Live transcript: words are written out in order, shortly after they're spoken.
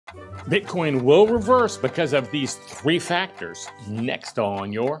Bitcoin will reverse because of these three factors. Next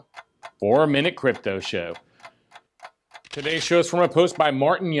on your 4-Minute Crypto Show. Today's show is from a post by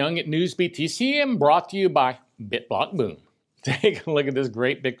Martin Young at NewsBTC and brought to you by BitBlockBoom. Take a look at this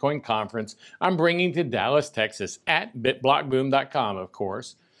great Bitcoin conference I'm bringing to Dallas, Texas at BitBlockBoom.com, of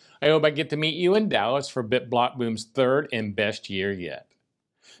course. I hope I get to meet you in Dallas for BitBlockBoom's third and best year yet.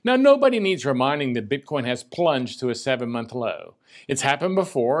 Now, nobody needs reminding that Bitcoin has plunged to a 7-month low. It's happened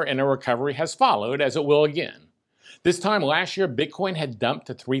before, and a recovery has followed, as it will again. This time last year, Bitcoin had dumped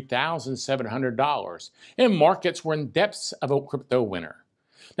to $3,700, and markets were in depths of a crypto winter.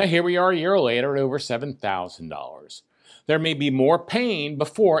 Now, here we are a year later at over $7,000. There may be more pain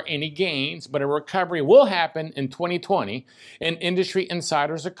before any gains, but a recovery will happen in 2020, and industry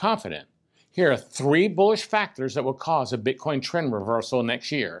insiders are confident. Here are 3 bullish factors that will cause a Bitcoin trend reversal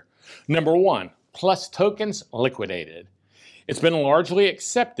next year. Number 1, Plus tokens liquidated. It's been largely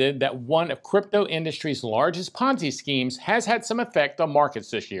accepted that one of crypto industry's largest Ponzi schemes has had some effect on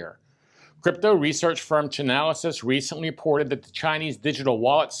markets this year. Crypto research firm Chainalysis recently reported that the Chinese digital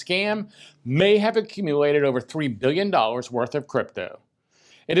wallet scam may have accumulated over $3 billion worth of crypto.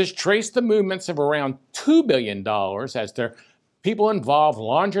 It has traced the movements of around $2 billion as their people involved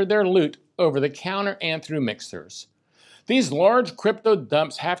laundered their loot over the counter and through mixers. These large crypto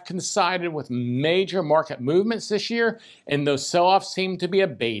dumps have coincided with major market movements this year, and those sell-offs seem to be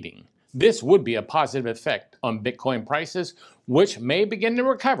abating. This would be a positive effect on Bitcoin prices, which may begin to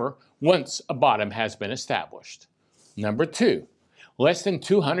recover once a bottom has been established. Number 2, less than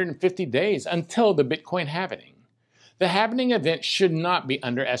 250 days until the Bitcoin halving. The halving event should not be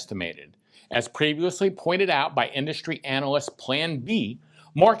underestimated. As previously pointed out by industry analyst Plan B,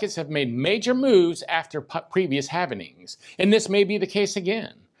 markets have made major moves after previous halvings, and this may be the case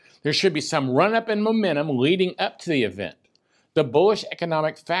again. There should be some run-up in momentum leading up to the event. The bullish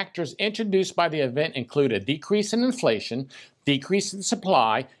economic factors introduced by the event include a decrease in inflation, decrease in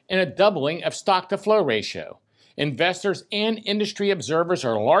supply, and a doubling of stock-to-flow ratio. Investors and industry observers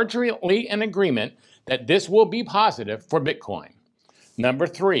are largely in agreement that this will be positive for Bitcoin. Number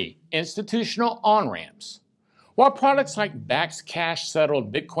 3, institutional on-ramps. While products like Bakkt's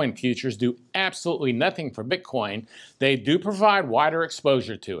cash-settled Bitcoin futures do absolutely nothing for Bitcoin, they do provide wider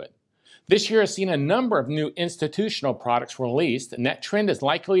exposure to it. This year has seen a number of new institutional products released, and that trend is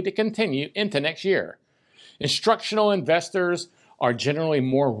likely to continue into next year. Instructional investors are generally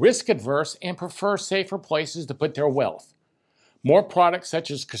more risk-averse and prefer safer places to put their wealth. More products such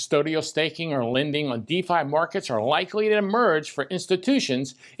as custodial staking or lending on DeFi markets are likely to emerge for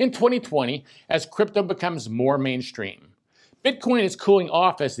institutions in 2020 as crypto becomes more mainstream. Bitcoin is cooling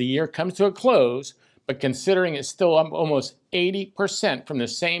off as the year comes to a close, but considering it's still up almost 80% from the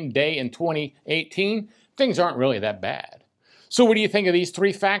same day in 2018, things aren't really that bad. So what do you think of these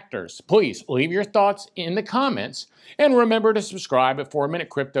 3 factors? Please leave your thoughts in the comments, and remember to subscribe at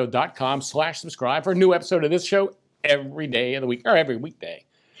 4minutecrypto.com/subscribe for a new episode of this show every day of the week, or every weekday.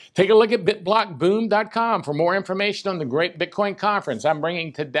 Take a look at BitBlockBoom.com for more information on the great Bitcoin conference I'm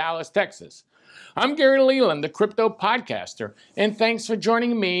bringing to Dallas, Texas. I'm GaryLeland, the crypto podcaster, and thanks for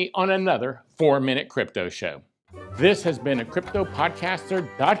joining me on another 4-Minute Crypto Show. This has been a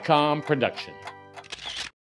CryptoPodcaster.com production.